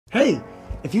Hey,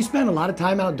 if you spend a lot of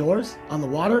time outdoors, on the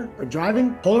water, or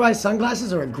driving, polarized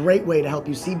sunglasses are a great way to help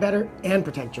you see better and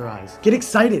protect your eyes. Get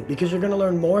excited because you're going to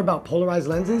learn more about polarized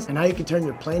lenses and how you can turn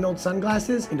your plain old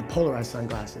sunglasses into polarized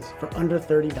sunglasses for under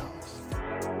 $30.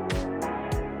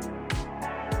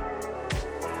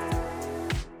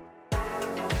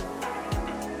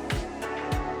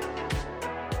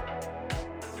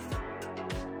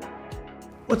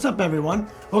 What's up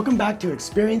everyone? Welcome back to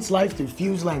Experience Life Through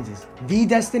Fused Lenses, the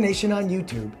destination on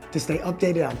YouTube to stay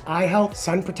updated on eye health,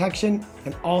 sun protection,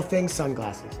 and all things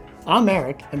sunglasses. I'm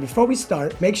Eric, and before we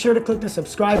start, make sure to click the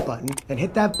subscribe button and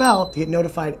hit that bell to get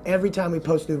notified every time we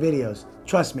post new videos.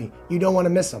 Trust me, you don't want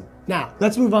to miss them. Now,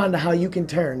 let's move on to how you can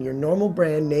turn your normal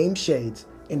brand name shades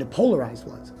into polarized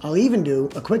ones. I'll even do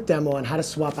a quick demo on how to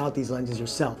swap out these lenses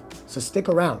yourself, so stick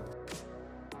around.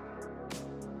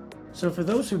 So for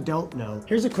those who don't know,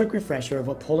 here's a quick refresher of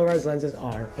what polarized lenses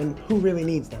are and who really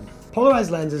needs them. Polarized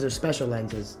lenses are special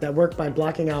lenses that work by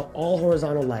blocking out all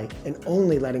horizontal light and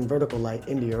only letting vertical light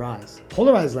into your eyes.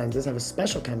 Polarized lenses have a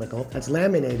special chemical that's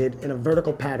laminated in a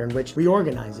vertical pattern which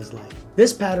reorganizes light.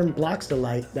 This pattern blocks the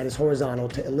light that is horizontal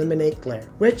to eliminate glare,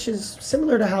 which is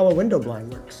similar to how a window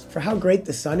blind works. For how great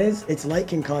the sun is, its light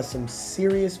can cause some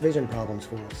serious vision problems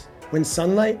for us. When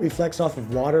sunlight reflects off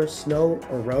of water, snow,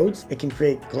 or roads, it can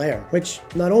create glare, which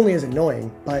not only is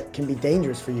annoying, but can be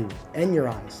dangerous for you and your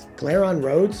eyes. Glare on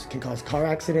roads can cause car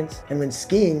accidents, and when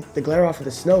skiing, the glare off of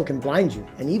the snow can blind you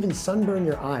and even sunburn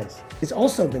your eyes. It's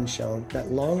also been shown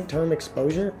that long-term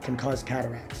exposure can cause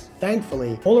cataracts.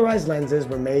 Thankfully, polarized lenses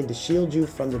were made to shield you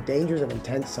from the dangers of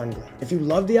intense sun glare. If you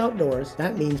love the outdoors,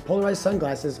 that means polarized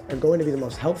sunglasses are going to be the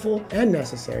most helpful and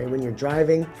necessary when you're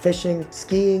driving, fishing,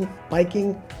 skiing,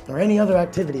 biking, or any other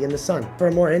activity in the sun. For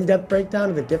a more in-depth breakdown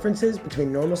of the differences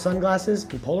between normal sunglasses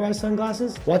and polarized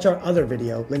sunglasses, watch our other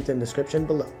video linked in the description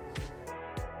below.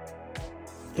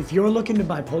 If you're looking to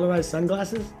buy polarized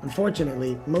sunglasses,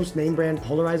 unfortunately, most name brand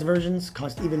polarized versions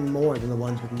cost even more than the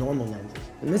ones with normal lenses.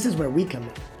 And this is where we come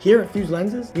in. Here at Fused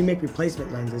Lenses, we make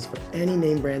replacement lenses for any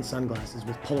name brand sunglasses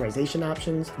with polarization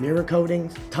options, mirror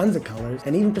coatings, tons of colors,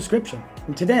 and even prescription.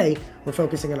 And today, we're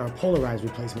focusing on our polarized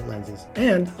replacement lenses.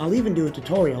 And I'll even do a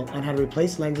tutorial on how to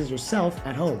replace lenses yourself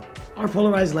at home. Our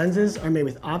polarized lenses are made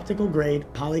with optical grade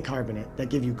polycarbonate that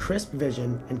give you crisp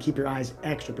vision and keep your eyes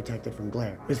extra protected from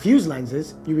glare. With Fused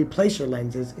lenses, you replace your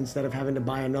lenses instead of having to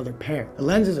buy another pair. The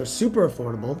lenses are super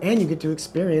affordable and you get to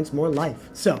experience more life.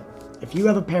 So, if you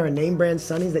have a pair of name brand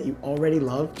sunnies that you already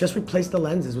love, just replace the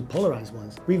lenses with polarized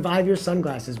ones. Revive your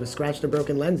sunglasses with scratched or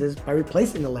broken lenses by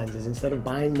replacing the lenses instead of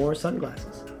buying more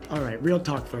sunglasses. Alright, real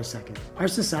talk for a second. Our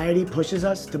society pushes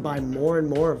us to buy more and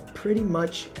more of pretty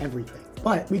much everything.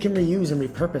 But we can reuse and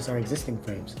repurpose our existing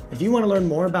frames. If you want to learn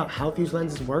more about how Fused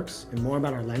Lenses works and more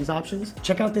about our lens options,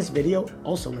 check out this video,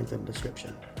 also linked in the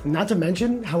description. Not to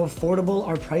mention how affordable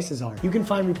our prices are. You can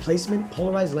find replacement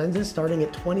polarized lenses starting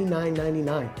at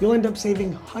 $29.99. You'll end up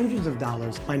saving hundreds of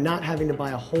dollars by not having to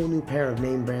buy a whole new pair of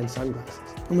name brand sunglasses.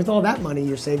 And with all that money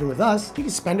you're saving with us, you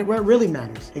can spend it where it really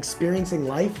matters, experiencing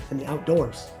life in the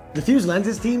outdoors. The Fused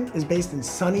Lenses team is based in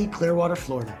sunny Clearwater,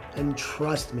 Florida. And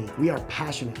trust me, we are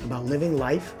passionate about living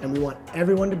life and we want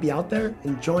everyone to be out there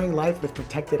enjoying life with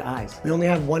protected eyes. We only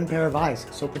have one pair of eyes,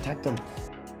 so protect them.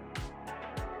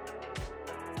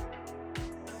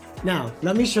 Now,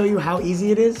 let me show you how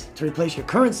easy it is to replace your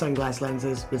current sunglass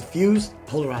lenses with Fused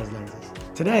polarized lenses.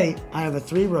 Today, I have a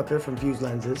 3-rooker from Fused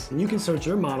Lenses, and you can search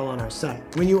your model on our site.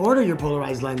 When you order your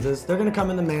polarized lenses, they're gonna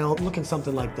come in the mail looking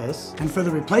something like this. And for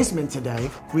the replacement today,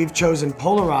 we've chosen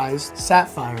polarized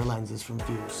sapphire lenses from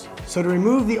Fused. So to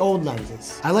remove the old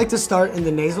lenses, I like to start in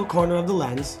the nasal corner of the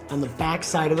lens on the back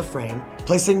side of the frame,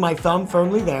 placing my thumb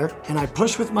firmly there, and I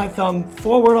push with my thumb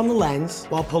forward on the lens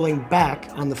while pulling back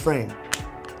on the frame.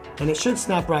 And it should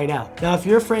snap right out. Now, if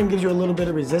your frame gives you a little bit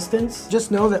of resistance,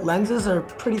 just know that lenses are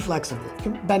pretty flexible. You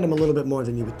can bend them a little bit more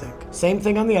than you would think. Same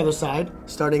thing on the other side.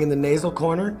 Starting in the nasal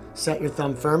corner, set your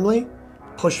thumb firmly,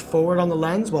 push forward on the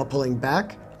lens while pulling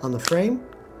back on the frame.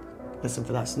 Listen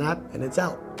for that snap, and it's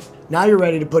out. Now you're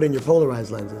ready to put in your polarized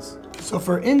lenses. So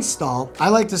for install, I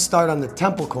like to start on the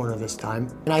temple corner this time,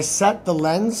 and I set the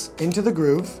lens into the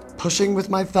groove, pushing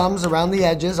with my thumbs around the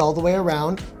edges all the way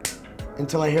around,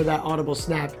 until I hear that audible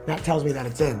snap. That tells me that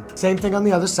it's in. Same thing on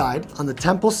the other side. On the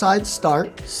temple side,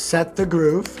 start, set the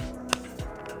groove,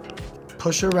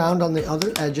 push around on the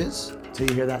other edges till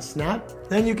you hear that snap.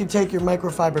 Then you can take your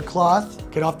microfiber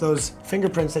cloth, get off those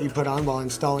fingerprints that you put on while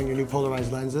installing your new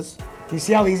polarized lenses. Do you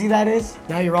see how easy that is?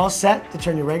 Now you're all set to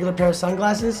turn your regular pair of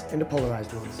sunglasses into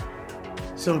polarized ones.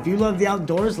 So if you love the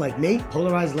outdoors like me,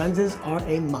 polarized lenses are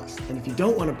a must. And if you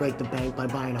don't want to break the bank by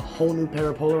buying a whole new pair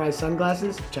of polarized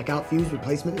sunglasses, check out Fuse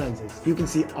replacement lenses. You can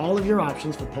see all of your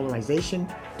options for polarization,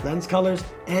 lens colors,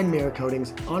 and mirror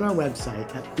coatings on our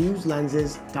website at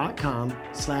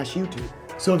fuselenses.com/YouTube.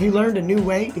 So if you learned a new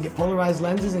way to get polarized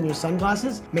lenses in your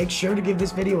sunglasses, make sure to give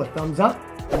this video a thumbs up.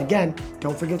 And again,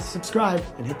 don't forget to subscribe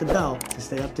and hit the bell to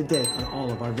stay up to date on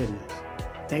all of our videos.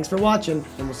 Thanks for watching,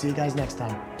 and we'll see you guys next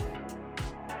time.